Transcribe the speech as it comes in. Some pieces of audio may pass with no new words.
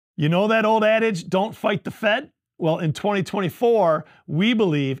You know that old adage, don't fight the Fed? Well, in 2024, we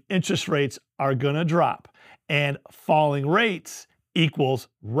believe interest rates are going to drop, and falling rates equals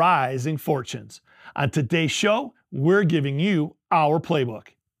rising fortunes. On today's show, we're giving you our playbook.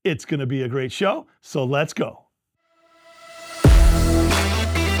 It's going to be a great show, so let's go.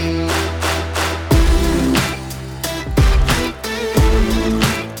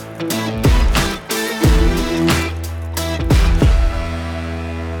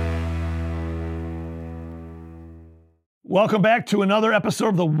 Welcome back to another episode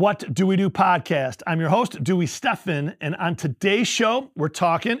of the What Do We Do podcast. I'm your host, Dewey Steffen, and on today's show, we're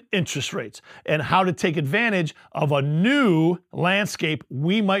talking interest rates and how to take advantage of a new landscape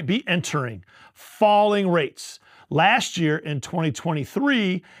we might be entering, falling rates. Last year in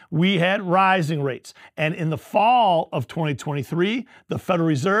 2023, we had rising rates, and in the fall of 2023, the Federal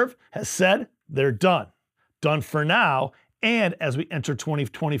Reserve has said they're done for now. And as we enter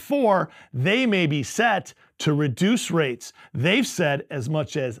 2024, they may be set to reduce rates. They've said as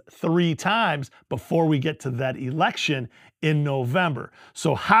much as 3 times before we get to that election in November.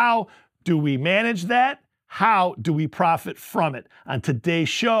 So how do we manage that? How do we profit from it? On today's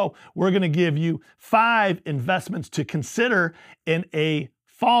show, we're going to give you 5 investments to consider in a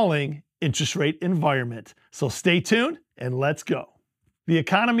falling interest rate environment. So stay tuned and let's go. The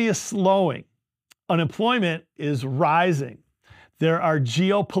economy is slowing. Unemployment is rising. There are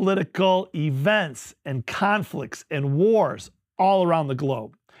geopolitical events and conflicts and wars all around the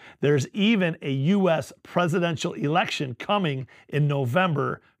globe. There's even a U.S. presidential election coming in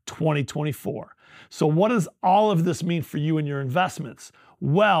November 2024. So what does all of this mean for you and your investments?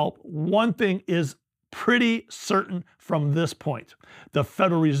 Well, one thing is pretty certain from this point. The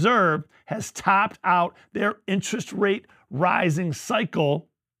Federal Reserve has topped out their interest rate rising cycle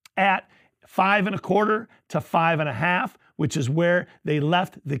at 5.25 to 5.5, which is where they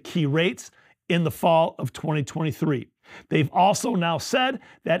left the key rates in the fall of 2023. They've also now said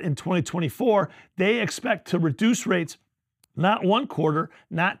that in 2024, they expect to reduce rates not 1/4,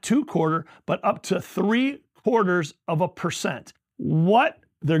 not 2/4, but up to 0.75%. What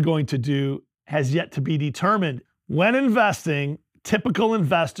they're going to do has yet to be determined. When investing, typical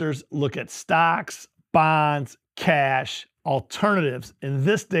investors look at stocks, bonds, cash, alternatives. In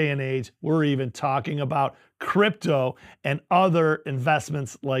this day and age, we're even talking about crypto and other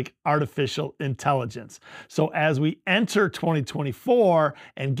investments like artificial intelligence. So as we enter 2024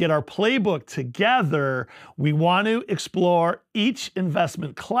 and get our playbook together, we want to explore each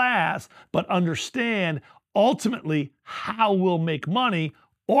investment class, but understand ultimately how we'll make money,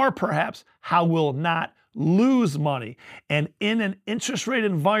 or perhaps how we'll not lose money. And in an interest rate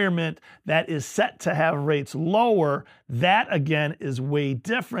environment that is set to have rates lower, that again is way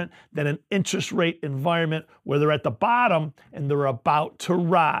different than an interest rate environment where they're at the bottom and they're about to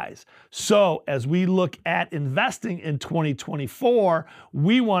rise. So as we look at investing in 2024,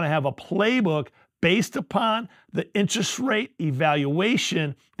 we want to have a playbook based upon the interest rate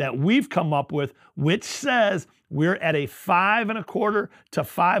evaluation that we've come up with, which says we're at a 5.25 to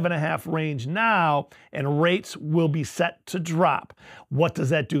 5.5 range now, and rates will be set to drop. What does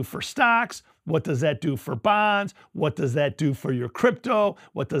that do for stocks? What does that do for bonds? What does that do for your crypto?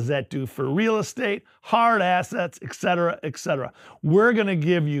 What does that do for real estate, hard assets, et cetera, et cetera? We're going to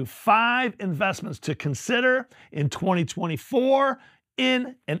give you 5 investments to consider in 2024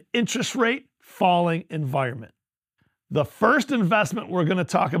 in an interest rate falling environment. The first investment we're going to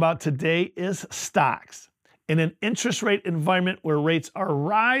talk about today is stocks. In an interest rate environment where rates are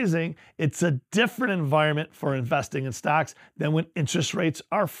rising, it's a different environment for investing in stocks than when interest rates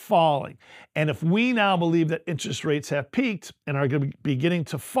are falling. And if we now believe that interest rates have peaked and are going to be beginning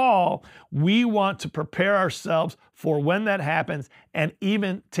to fall, we want to prepare ourselves for when that happens and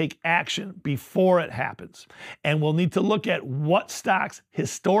even take action before it happens. And we'll need to look at what stocks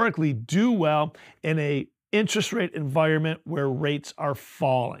historically do well in an interest rate environment where rates are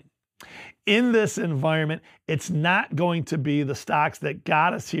falling. In this environment, it's not going to be the stocks that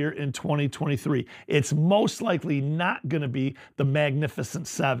got us here in 2023. It's most likely not going to be the Magnificent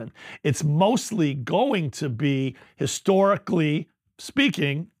Seven. It's mostly going to be, historically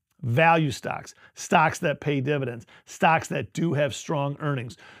speaking, value stocks, stocks that pay dividends, stocks that do have strong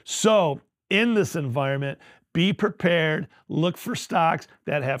earnings. So in this environment, be prepared, look for stocks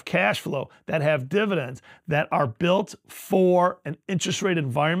that have cash flow, that have dividends, that are built for an interest rate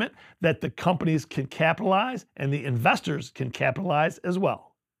environment that the companies can capitalize and the investors can capitalize as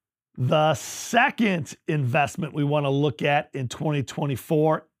well. The second investment we want to look at in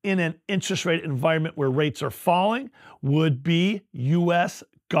 2024 in an interest rate environment where rates are falling would be U.S.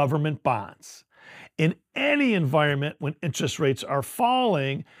 government bonds. In any environment when interest rates are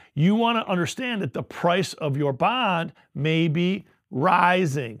falling, you want to understand that the price of your bond may be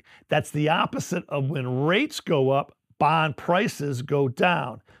rising. That's the opposite of when rates go up, bond prices go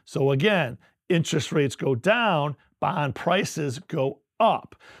down. So again, interest rates go down, bond prices go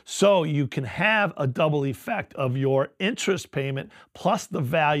up. So you can have a double effect of your interest payment plus the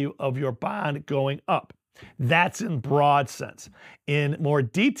value of your bond going up. That's in broad sense. In more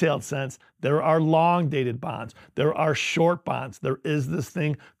detailed sense, there are long dated bonds. There are short bonds. There is this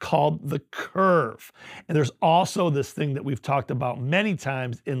thing called the curve. And there's also this thing that we've talked about many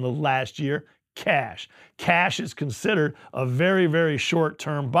times in the last year, cash. Cash is considered a very, very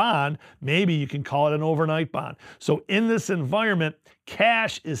short-term bond. Maybe you can call it an overnight bond. So in this environment,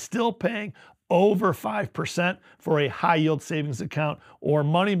 cash is still paying over 5% for a high yield savings account or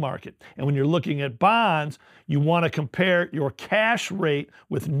money market. And when you're looking at bonds, you want to compare your cash rate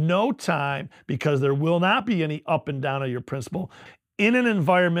with no time, because there will not be any up and down of your principal. In an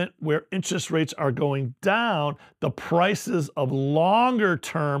environment where interest rates are going down, the prices of longer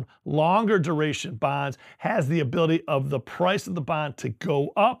term, longer duration bonds has the ability of the price of the bond to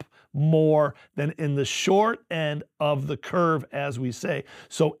go up more than in the short end of the curve, as we say.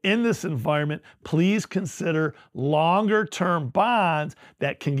 So in this environment, please consider longer term bonds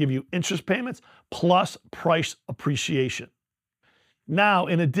that can give you interest payments plus price appreciation. Now,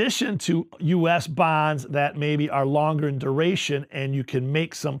 in addition to US bonds that maybe are longer in duration and you can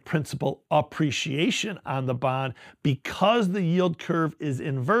make some principal appreciation on the bond, because the yield curve is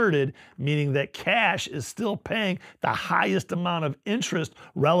inverted, meaning that cash is still paying the highest amount of interest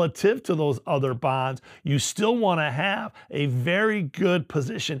relative to those other bonds, you still want to have a very good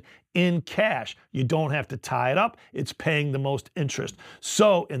position in cash. You don't have to tie it up. It's paying the most interest.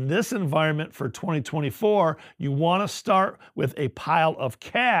 So in this environment for 2024, you want to start with a pile of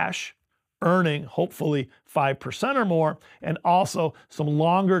cash earning hopefully 5% or more, and also some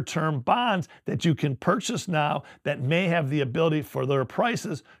longer term bonds that you can purchase now that may have the ability for their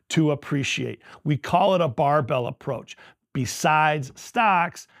prices to appreciate. We call it a barbell approach. Besides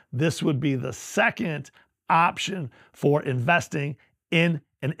stocks, this would be the second option for investing in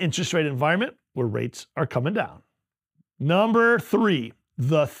an interest rate environment where rates are coming down. Number 3,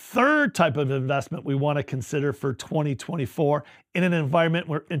 the third type of investment we want to consider for 2024 in an environment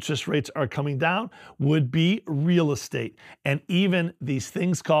where interest rates are coming down would be real estate, and even these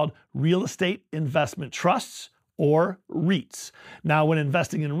things called real estate investment trusts or REITs. Now, when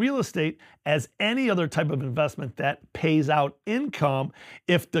investing in real estate, as any other type of investment that pays out income,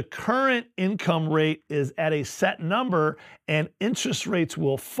 if the current income rate is at a set number and interest rates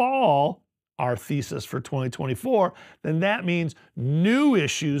will fall, our thesis for 2024, then that means new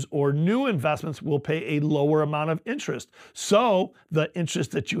issues or new investments will pay a lower amount of interest. So the interest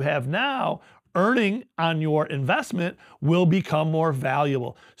that you have now earning on your investment will become more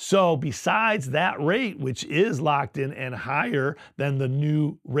valuable. So besides that rate, which is locked in and higher than the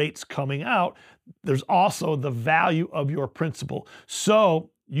new rates coming out, there's also the value of your principal. So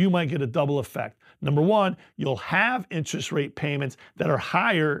you might get a double effect. Number one, you'll have interest rate payments that are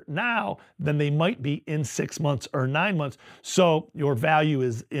higher now than they might be in 6 months or 9 months. So your value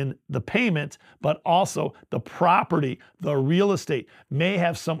is in the payment, but also the property, the real estate may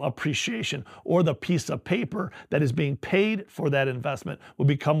have some appreciation, or the piece of paper that is being paid for that investment will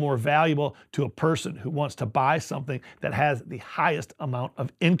become more valuable to a person who wants to buy something that has the highest amount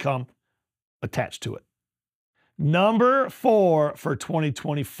of income attached to it. Number 4 for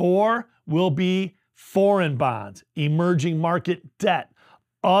 2024 will be foreign bonds, emerging market debt,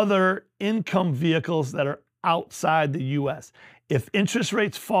 other income vehicles that are outside the US. If interest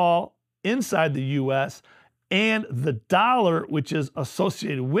rates fall inside the US and the dollar, which is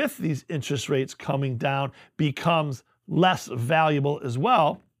associated with these interest rates coming down, becomes less valuable as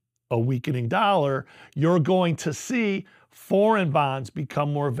well, a weakening dollar, you're going to see foreign bonds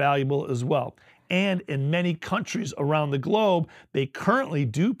become more valuable as well. And in many countries around the globe, they currently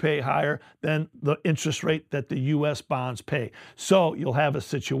do pay higher than the interest rate that the US bonds pay. So you'll have a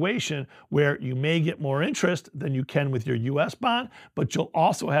situation where you may get more interest than you can with your US bond, but you'll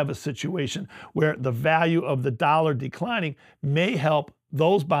also have a situation where the value of the dollar declining may help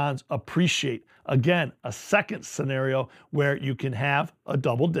those bonds appreciate. Again, a second scenario where you can have a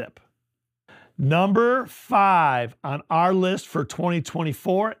double dip. Number 5 on our list for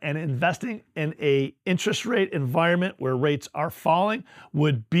 2024 and investing in an interest rate environment where rates are falling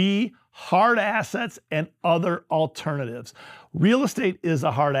would be hard assets and other alternatives. Real estate is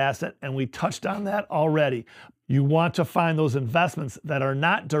a hard asset, and we touched on that already. You want to find those investments that are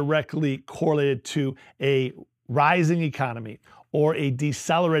not directly correlated to a rising economy or a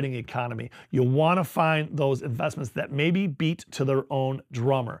decelerating economy. You want to find those investments that maybe beat to their own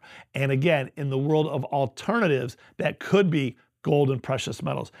drummer. And again, in the world of alternatives, that could be gold and precious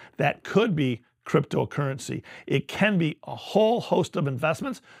metals. That could be cryptocurrency. It can be a whole host of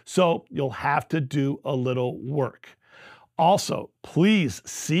investments, so you'll have to do a little work. Also, please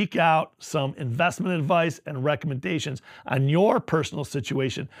seek out some investment advice and recommendations on your personal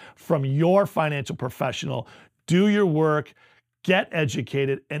situation from your financial professional. Do your work, get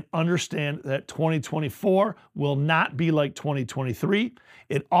educated, and understand that 2024 will not be like 2023.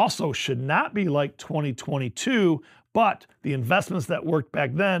 It also should not be like 2022, but the investments that worked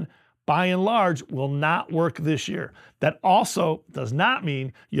back then, by and large, will not work this year. That also does not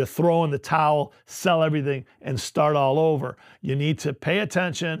mean you throw in the towel, sell everything, and start all over. You need to pay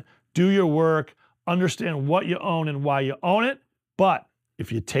attention, do your work, understand what you own and why you own it. But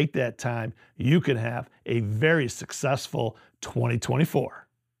if you take that time, you can have a very successful 2024.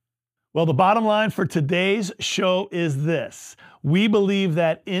 Well, the bottom line for today's show is this. We believe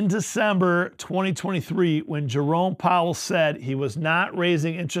that in December 2023, when Jerome Powell said he was not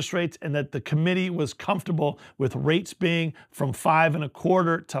raising interest rates and that the committee was comfortable with rates being from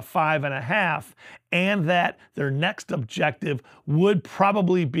 5.25% to 5.5%, and that their next objective would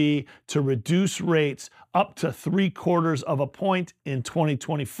probably be to reduce rates up to 0.75 of a point in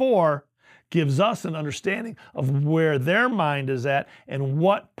 2024, gives us an understanding of where their mind is at and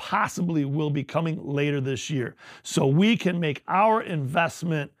what possibly will be coming later this year. So we can make our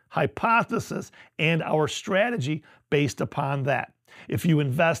investment hypothesis and our strategy based upon that. If you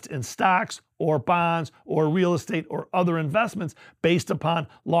invest in stocks or bonds or real estate or other investments based upon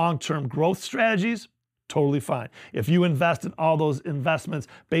long-term growth strategies, totally fine. If you invest in all those investments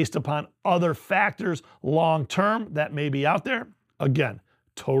based upon other factors long-term that may be out there, again,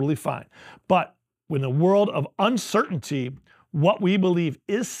 totally fine. But in the world of uncertainty, what we believe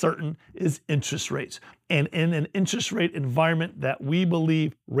is certain is interest rates. And in an interest rate environment that we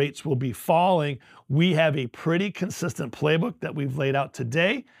believe rates will be falling, we have a pretty consistent playbook that we've laid out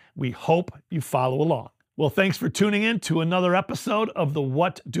today. We hope you follow along. Well, thanks for tuning in to another episode of the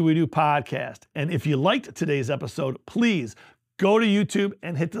What Do We Do podcast. And if you liked today's episode, please go to YouTube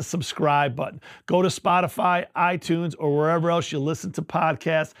and hit the subscribe button. Go to Spotify, iTunes, or wherever else you listen to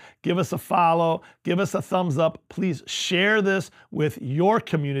podcasts. Give us a follow, give us a thumbs up. Please share this with your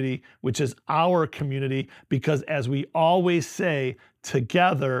community, which is our community, because as we always say,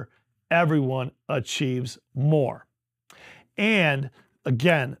 together, everyone achieves more. And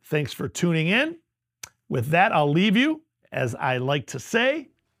again, thanks for tuning in. With that, I'll leave you, as I like to say,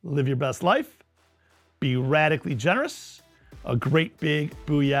 live your best life, be radically generous, a great big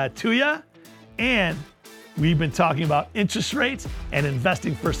booyah to ya. And we've been talking about interest rates and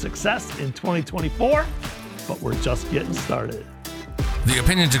investing for success in 2024, but we're just getting started. The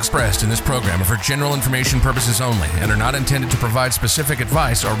opinions expressed in this program are for general information purposes only and are not intended to provide specific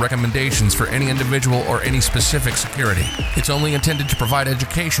advice or recommendations for any individual or any specific security. It's only intended to provide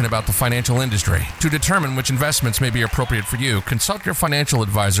education about the financial industry. To determine which investments may be appropriate for you, consult your financial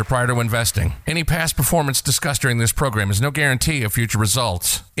advisor prior to investing. Any past performance discussed during this program is no guarantee of future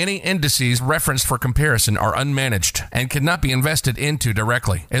results. Any indices referenced for comparison are unmanaged and cannot be invested into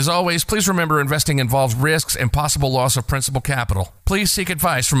directly. As always, please remember investing involves risks and possible loss of principal capital. Please seek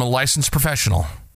advice from a licensed professional.